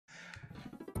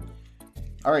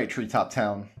All right, Treetop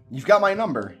Town. You've got my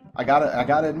number. I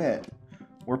gotta admit,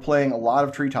 we're playing a lot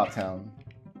of Treetop Town.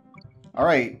 All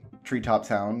right, Treetop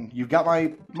Town. You've got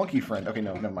my monkey friend. Okay,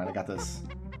 no, never mind. I got this.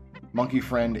 Monkey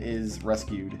friend is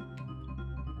rescued.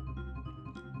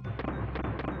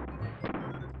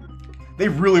 They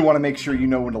really want to make sure you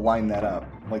know when to line that up.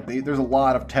 Like, there's a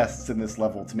lot of tests in this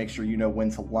level to make sure you know when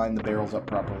to line the barrels up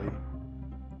properly.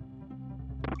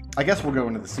 I guess we'll go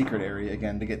into the secret area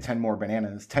again to get 10 more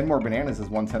bananas. 10 more bananas is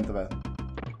 1/10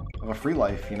 of a free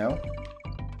life, you know?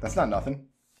 That's not nothing.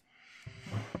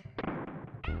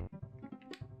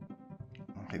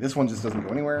 Okay, this one just doesn't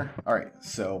go anywhere. Alright,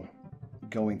 so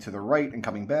going to the right and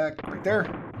coming back, right there.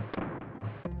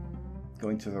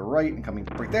 Going to the right and coming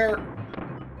right there.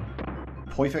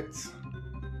 Perfect.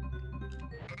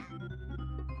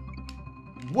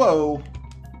 Whoa!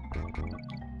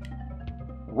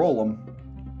 Roll them.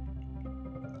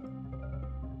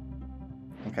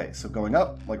 Okay, so going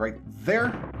up, like right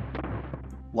there.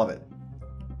 Love it.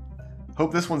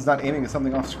 Hope this one's not aiming at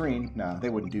something off screen. Nah, they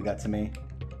wouldn't do that to me.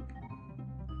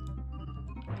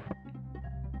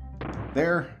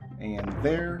 There, and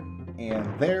there, and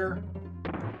there.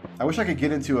 I wish I could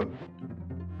get into a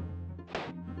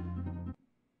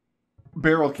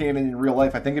barrel cannon in real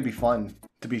life. I think it'd be fun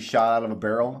to be shot out of a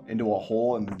barrel into a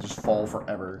hole and just fall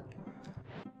forever.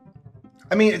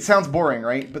 I mean, it sounds boring,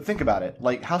 right? But think about it.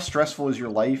 Like, how stressful is your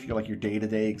life, your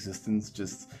day-to-day existence,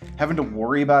 just having to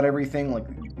worry about everything, like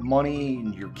money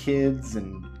and your kids,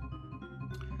 and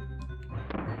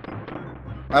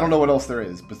I don't know what else there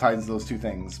is besides those two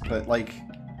things, but like,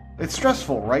 it's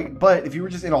stressful, right? But if you were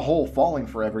just in a hole falling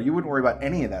forever, you wouldn't worry about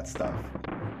any of that stuff.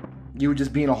 You would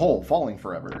just be in a hole falling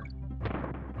forever.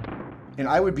 And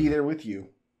I would be there with you,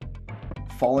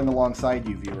 falling alongside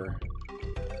you, viewer.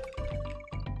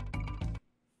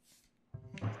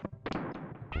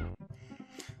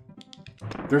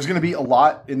 There's going to be a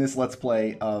lot in this Let's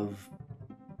Play of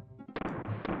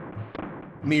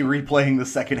me replaying the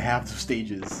second halves of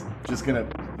stages.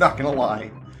 Not gonna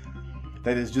lie.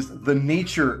 That is just the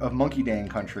nature of Monkey Dang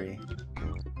Country.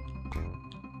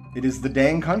 It is the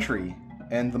dang country,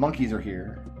 and the monkeys are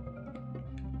here.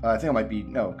 I think I might be...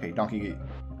 No, okay, Donkey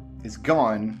is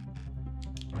gone.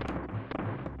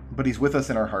 But he's with us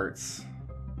in our hearts.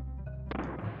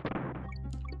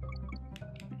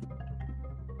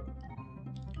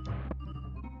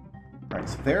 Alright,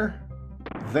 so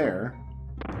there,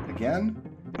 again,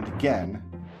 and again.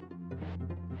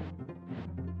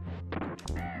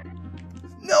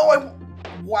 No,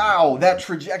 wow, that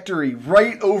trajectory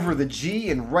right over the G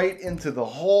and right into the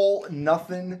hole,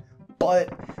 nothing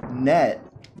but net.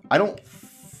 I don't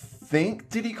think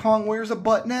Diddy Kong wears a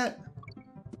butt net.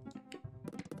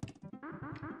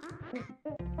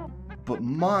 But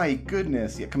my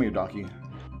goodness. Yeah, come here, Donkey.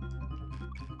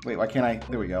 Wait, why can't I?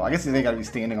 There we go. I guess they gotta be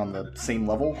standing on the same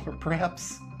level,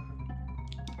 perhaps.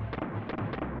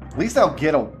 At least I'll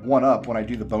get a 1-up when I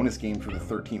do the bonus game for the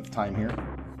 13th time here.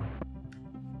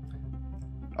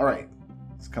 Alright.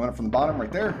 It's coming up from the bottom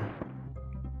right there.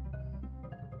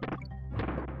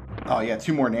 Oh yeah,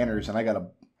 2 more nanners, and I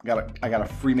got a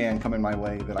free man coming my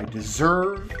way that I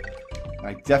deserve. And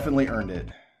I definitely earned it.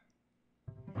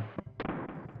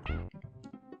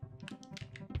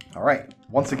 Alright,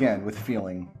 once again, with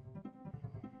feeling.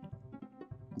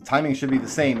 The timing should be the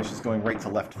same, it's just going right to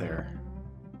left there.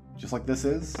 Just like this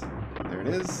is. There it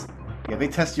is. Yeah, they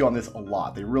test you on this a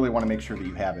lot. They really want to make sure that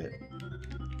you have it.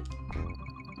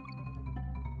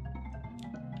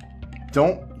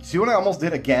 Don't... See what I almost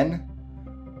did again?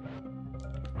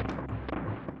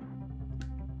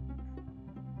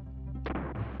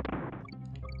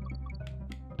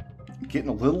 I'm getting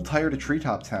a little tired of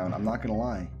Treetop Town, I'm not gonna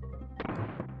lie.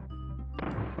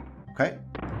 Okay.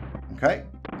 Okay.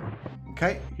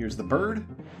 Okay, here's the bird.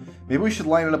 Maybe we should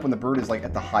line it up when the bird is, like,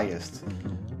 at the highest.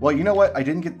 Well, you know what? I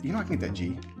didn't get... You know, I can get that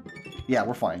G. Yeah,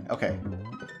 we're fine. Okay.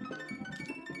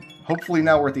 Hopefully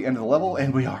now we're at the end of the level,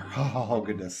 and we are. Oh,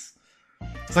 goodness.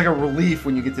 It's like a relief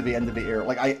when you get to the end of the air.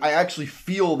 Like, I actually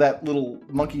feel that little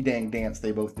monkey dang dance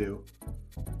they both do.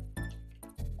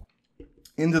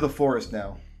 Into the forest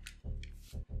now.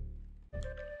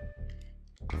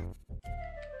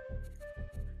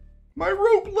 My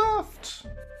rope left!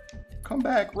 Come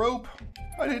back, rope.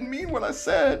 I didn't mean what I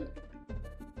said.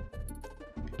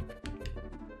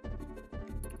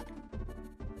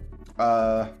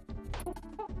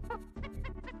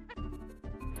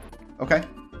 Okay.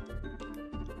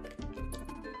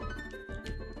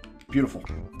 Beautiful.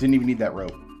 Didn't even need that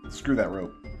rope. Screw that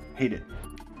rope. Hate it.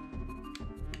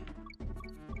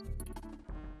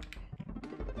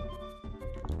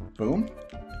 Boom.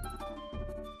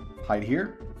 Hide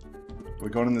here. We're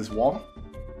going in this wall.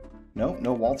 No,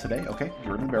 no wall today. Okay, get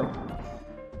rid of the barrel.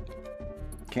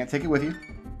 Can't take it with you.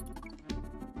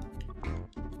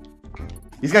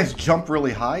 These guys jump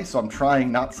really high, so I'm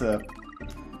trying not to...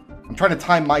 I'm trying to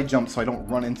time my jump so I don't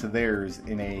run into theirs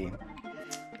in a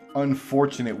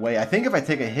unfortunate way. I think if I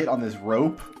take a hit on this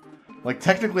rope, like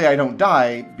technically I don't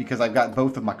die because I've got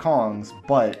both of my Kongs,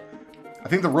 but I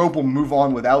think the rope will move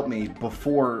on without me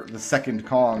before the second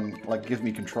Kong like gives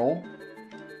me control.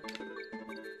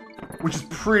 Which is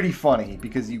pretty funny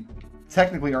because you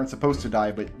technically aren't supposed to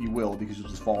die, but you will because you'll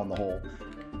just fall in the hole.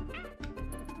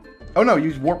 Oh no,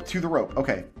 you warp to the rope.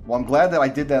 Okay. Well, I'm glad that I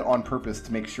did that on purpose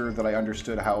to make sure that I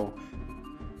understood how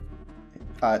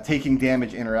taking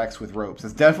damage interacts with ropes.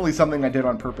 It's definitely something I did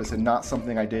on purpose and not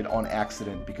something I did on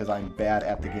accident because I'm bad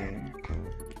at the game.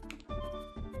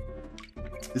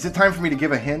 Is it time for me to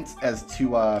give a hint as to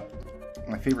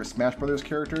my favorite Smash Brothers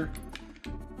character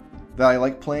that I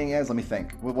like playing as? Let me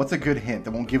think. What's a good hint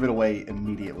that won't give it away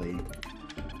immediately?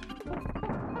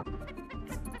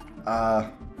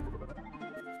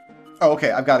 Oh,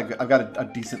 okay. I've got a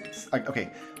decent.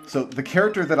 Okay, so the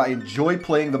character that I enjoy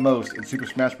playing the most in Super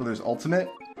Smash Bros. Ultimate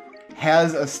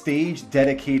has a stage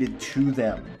dedicated to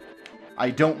them.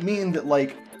 I don't mean that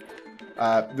like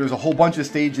there's a whole bunch of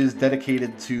stages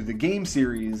dedicated to the game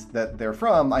series that they're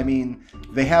from. I mean,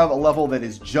 they have a level that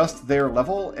is just their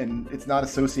level, and it's not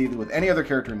associated with any other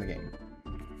character in the game.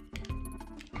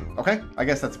 Okay, I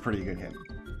guess that's a pretty good hint.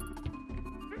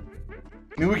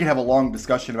 I mean, we can have a long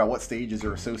discussion about what stages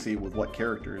are associated with what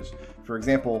characters. For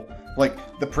example,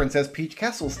 like the Princess Peach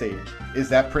Castle stage. Is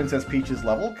that Princess Peach's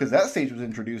level? Because that stage was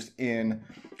introduced in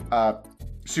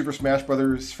Super Smash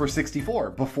Bros. For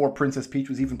 64, before Princess Peach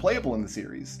was even playable in the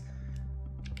series.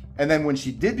 And then when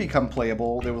she did become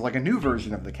playable, there was like a new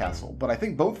version of the castle. But I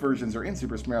think both versions are in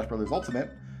Super Smash Bros.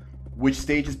 Ultimate. Which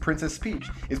stage is Princess Peach?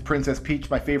 Is Princess Peach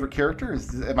my favorite character?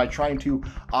 Am I trying to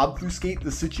obfuscate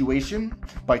the situation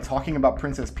by talking about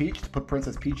Princess Peach to put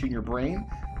Princess Peach in your brain?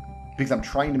 Because I'm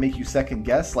trying to make you second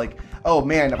guess, like, oh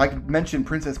man, if I could mention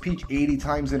Princess Peach 80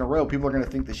 times in a row, people are going to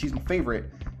think that she's my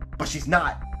favorite, but she's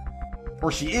not.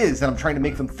 Or she is, and I'm trying to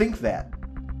make them think that.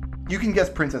 You can guess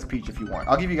Princess Peach if you want.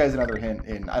 I'll give you guys another hint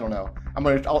in, I don't know. I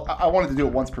wanted to do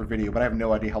it once per video, but I have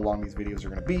no idea how long these videos are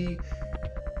going to be.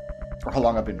 Or how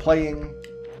long I've been playing,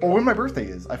 or when my birthday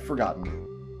is. I've forgotten.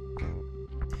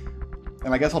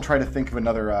 And I guess I'll try to think of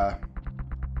another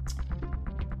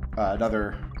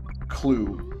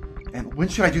clue. And when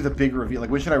should I do the big reveal?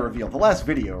 Like, when should I reveal? The last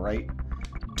video, right?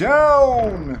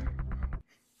 Down!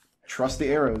 Trust the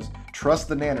arrows. Trust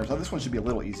the nanners. Oh, this one should be a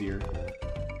little easier.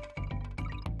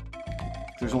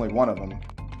 There's only one of them.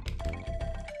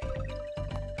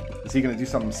 Is he going to do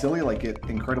something silly, like get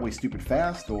incredibly stupid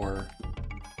fast, or...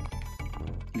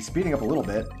 He's speeding up a little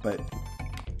bit, but...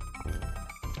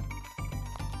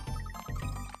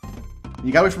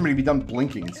 You gotta wait for me to be done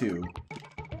blinking, too.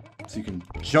 So you can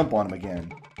jump on him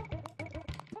again.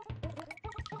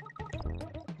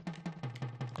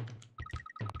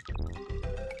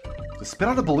 Just spit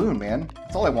out a balloon, man.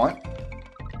 That's all I want.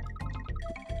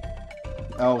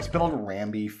 Oh, spit out a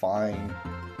Rambi, fine.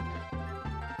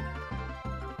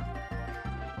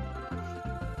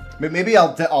 Maybe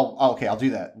I'll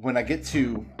do that. When I get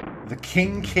to the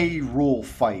King K. Rool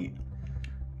fight,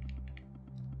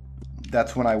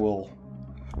 that's when I will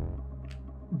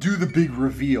do the big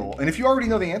reveal. And if you already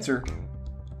know the answer,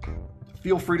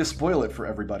 feel free to spoil it for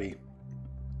everybody.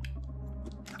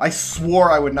 I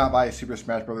swore I would not buy a Super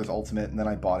Smash Bros. Ultimate, and then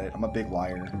I bought it. I'm a big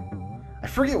liar. I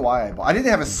forget why I bought it. I didn't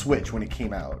have a Switch when it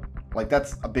came out. Like,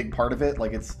 that's a big part of it.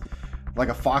 Like, it's... like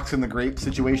a fox in the grape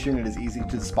situation, it is easy to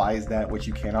despise that which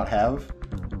you cannot have.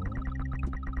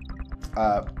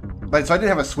 But so I didn't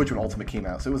have a Switch when Ultimate came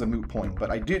out, so it was a moot point.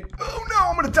 But I did. Oh no,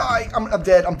 I'm gonna die! I'm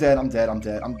dead. I'm dead. I'm dead. I'm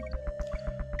dead.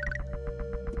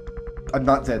 I'm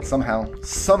not dead.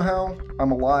 Somehow,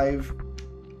 I'm alive.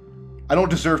 I don't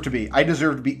deserve to be. I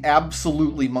deserve to be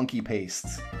absolutely monkey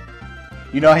pastes.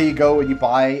 You know how you go and you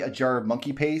buy a jar of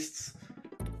monkey pastes?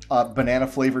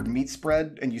 Banana-flavored meat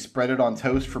spread, and you spread it on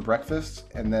toast for breakfast,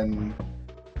 and then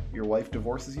your wife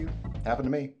divorces you? Happened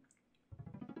to me.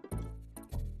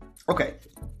 Okay.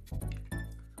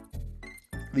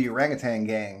 The orangutan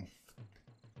gang.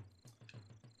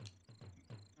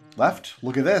 Left?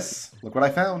 Look at this. Look what I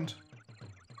found.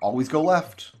 Always go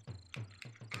left.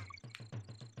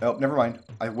 Oh, never mind.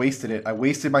 I wasted it. I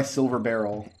wasted my silver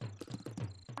barrel.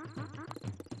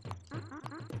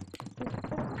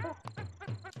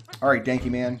 Alright, Danky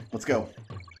Man, let's go.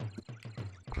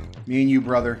 Me and you,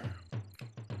 brother.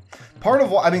 Part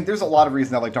of what, I mean, there's a lot of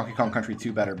reasons I like Donkey Kong Country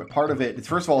 2 better, but part of it, it's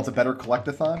first of all, it's a better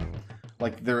collect-a-thon.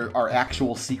 Like, there are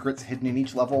actual secrets hidden in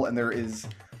each level, and there is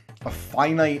a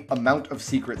finite amount of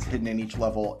secrets hidden in each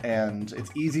level, and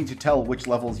it's easy to tell which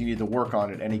levels you need to work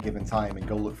on at any given time and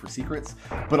go look for secrets.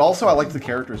 But also, I like the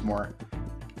characters more.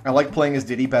 I like playing as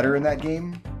Diddy better in that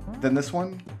game than this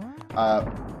one.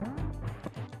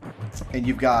 And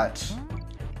you've got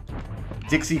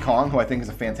Dixie Kong, who I think is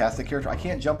a fantastic character. I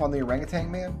can't jump on the orangutan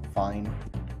man? Fine.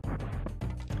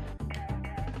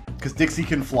 Because Dixie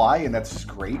can fly, and that's just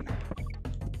great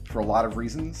for a lot of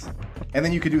reasons. And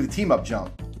then you could do the team-up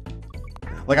jump.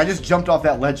 Like, I just jumped off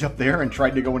that ledge up there and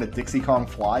tried to go into Dixie Kong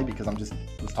fly because was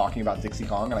talking about Dixie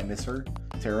Kong and I miss her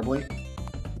terribly.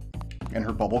 And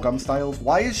her bubblegum styles.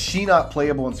 Why is she not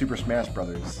playable in Super Smash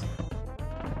Bros.?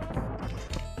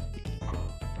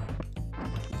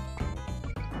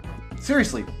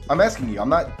 Seriously, I'm asking you. I'm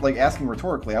not, like, asking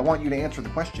rhetorically. I want you to answer the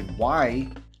question. Why,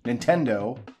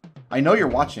 Nintendo... I know you're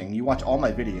watching. You watch all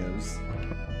my videos.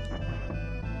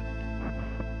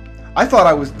 I thought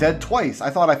I was dead twice. I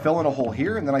thought I fell in a hole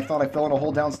here, and then I thought I fell in a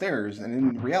hole downstairs. And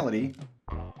in reality,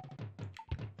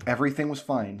 everything was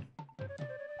fine.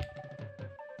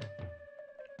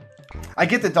 I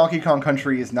get that Donkey Kong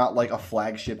Country is not like a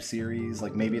flagship series.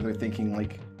 Like, maybe they're thinking,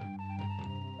 like...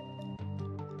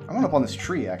 I went up on this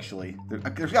tree, actually.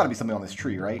 There's got to be something on this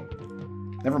tree, right?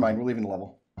 Never mind, we're leaving the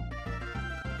level.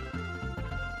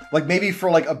 Like, maybe for,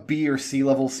 like, a B or C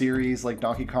level series, like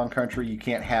Donkey Kong Country, you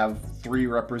can't have 3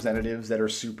 representatives that are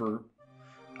super...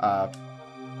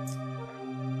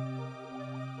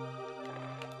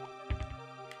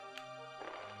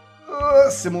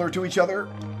 similar to each other.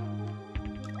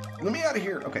 Let me out of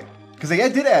here. Okay. Because they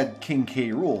did add King K.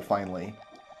 Rool, finally.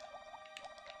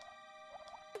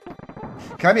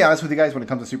 Can I be honest with you guys when it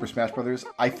comes to Super Smash Bros.?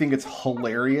 I think it's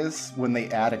hilarious when they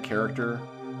add a character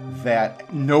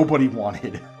that nobody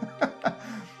wanted.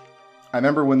 I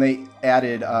remember when they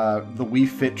added the Wii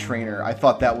Fit trainer. I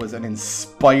thought that was an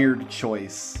inspired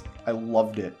choice. I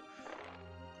loved it.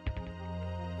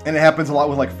 And it happens a lot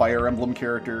with like Fire Emblem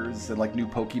characters and like new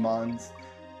Pokemons.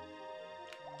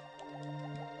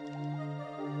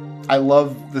 I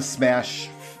love the Smash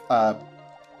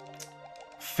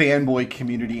fanboy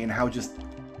community and how just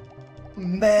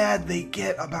mad they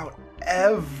get about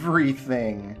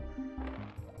everything.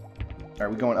 Are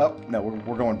we going up? No,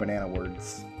 we're going banana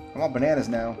words. I want bananas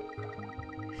now.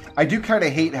 I do kind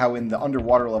of hate how in the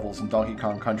underwater levels in Donkey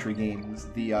Kong Country games,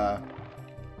 there's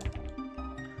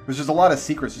just a lot of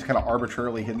secrets just kind of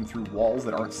arbitrarily hidden through walls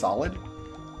that aren't solid.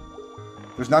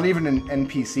 There's not even an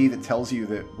NPC that tells you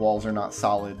that walls are not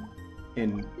solid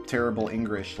in terrible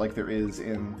English like there is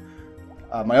in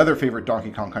my other favorite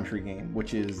Donkey Kong Country game,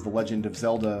 which is The Legend of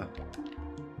Zelda,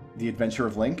 The Adventure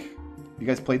of Link. You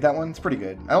guys played that one? It's pretty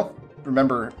good. I don't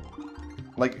remember,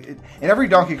 like, in every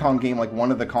Donkey Kong game, like,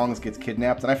 one of the Kongs gets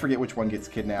kidnapped, and I forget which one gets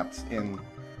kidnapped in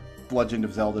The Legend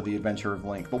of Zelda, The Adventure of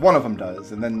Link, but one of them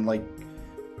does, and then, like,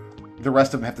 the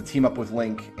rest of them have to team up with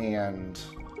Link and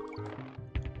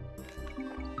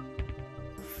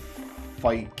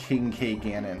fight King K.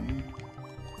 Ganon.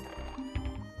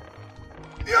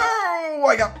 Yo!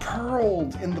 I got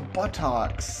pearled in the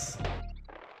buttocks.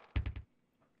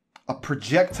 A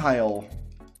projectile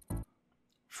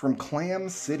from Clam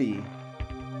City.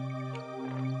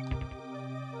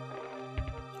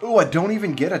 Oh, I don't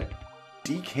even get a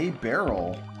DK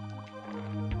barrel.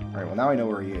 Alright, well now I know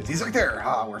where he is. He's right there!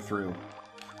 Ah, we're through.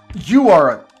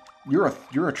 You're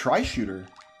a tri-shooter.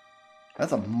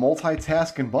 That's a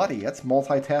multitasking buddy. That's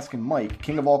multitasking Mike,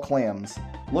 king of all clams.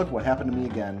 Look what happened to me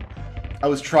again. I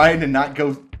was trying to not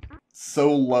go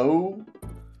so low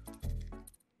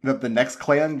that the next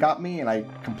clan got me, and I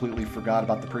completely forgot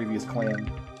about the previous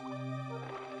clan.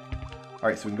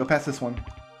 Alright, so we can go past this one.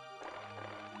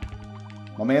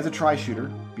 My man's a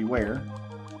tri-shooter. Beware.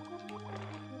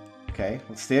 Okay,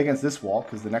 let's stay against this wall,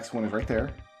 because the next one is right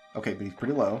there. Okay, but he's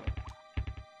pretty low.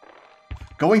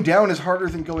 Going down is harder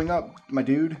than going up, my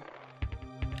dude.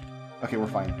 Okay, we're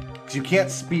fine. Because you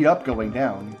can't speed up going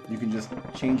down. You can just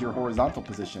change your horizontal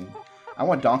position. I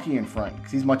want Donkey in front,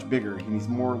 because he's much bigger, and he's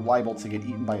more liable to get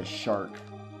eaten by a shark.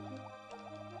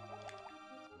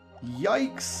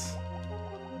 Yikes!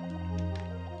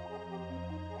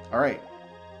 Alright.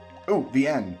 Oh, the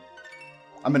N.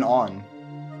 I'm an on.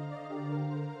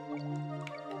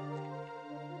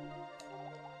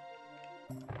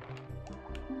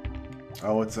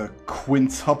 Oh, it's a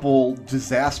quintuple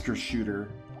disaster shooter.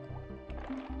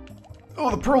 Oh,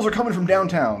 the pearls are coming from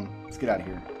downtown. Let's get out of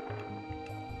here.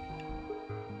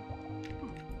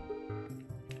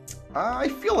 I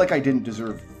feel like I didn't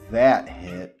deserve that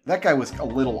hit. That guy was a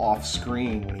little off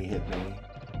screen when he hit me.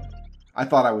 I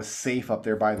thought I was safe up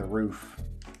there by the roof.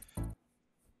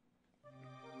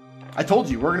 I told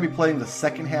you, we're going to be playing the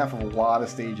second half of a lot of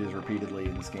stages repeatedly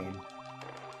in this game.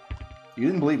 You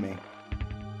didn't believe me.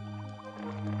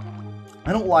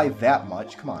 I don't lie that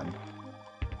much. Come on.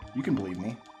 You can believe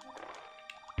me.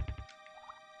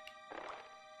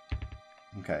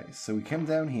 Okay, so we came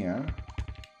down here.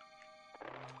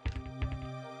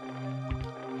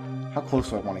 How close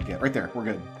do I want to get? Right there. We're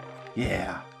good.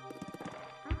 Yeah.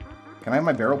 Can I have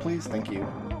my barrel, please? Thank you.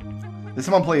 This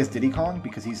time I'll play as Diddy Kong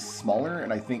because he's smaller,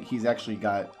 and I think he's actually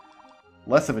got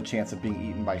less of a chance of being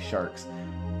eaten by sharks.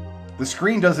 The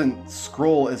screen doesn't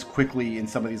scroll as quickly in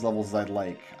some of these levels as I'd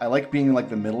like. I like being in like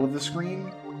the middle of the screen.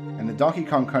 And the Donkey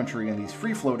Kong Country and these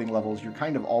free-floating levels, you're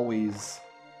kind of always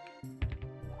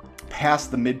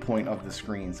past the midpoint of the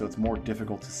screen, so it's more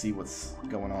difficult to see what's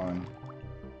going on.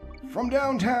 From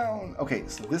downtown! Okay,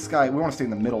 so this guy, we want to stay in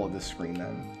the middle of this screen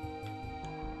then.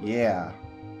 Yeah.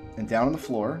 And down on the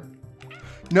floor.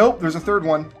 Nope, there's a third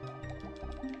one.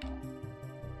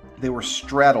 They were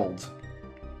straddled.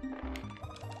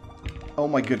 Oh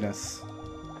my goodness.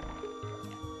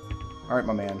 Alright,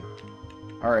 my man.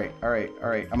 Alright, alright,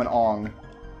 alright. I'm an ong.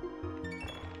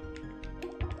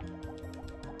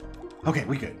 Okay,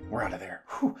 we good. We're out of there.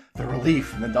 Whew, the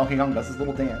relief. And then Donkey Kong does his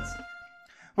little dance.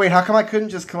 Wait, how come I couldn't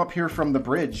just come up here from the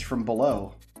bridge from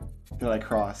below that I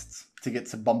crossed to get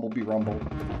to Bumblebee Rumble?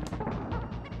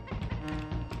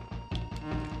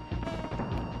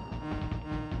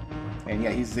 And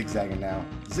yeah, he's zigzagging now.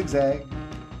 Zigzag.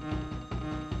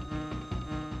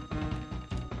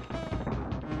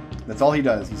 That's all he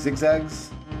does. He zigzags.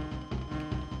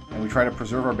 And we try to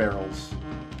preserve our barrels.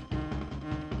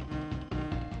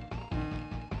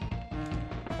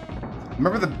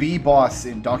 Remember the bee boss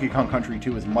in Donkey Kong Country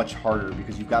 2 is much harder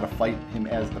because you've got to fight him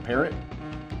as the parrot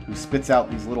who spits out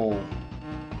these little,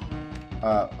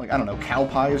 like, I don't know, cow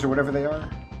pies or whatever they are.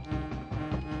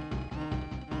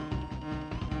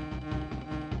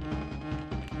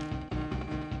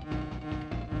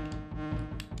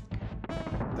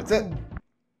 That's it.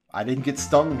 I didn't get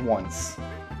stung once.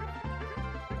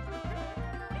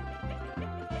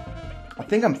 I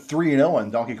think I'm 3-0 on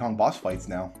Donkey Kong boss fights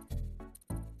now.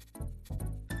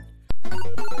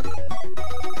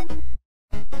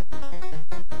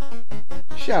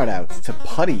 Shoutouts to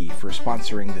Putty for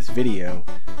sponsoring this video.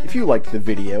 If you liked the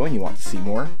video and you want to see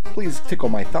more, please tickle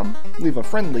my thumb, leave a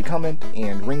friendly comment,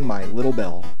 and ring my little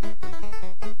bell.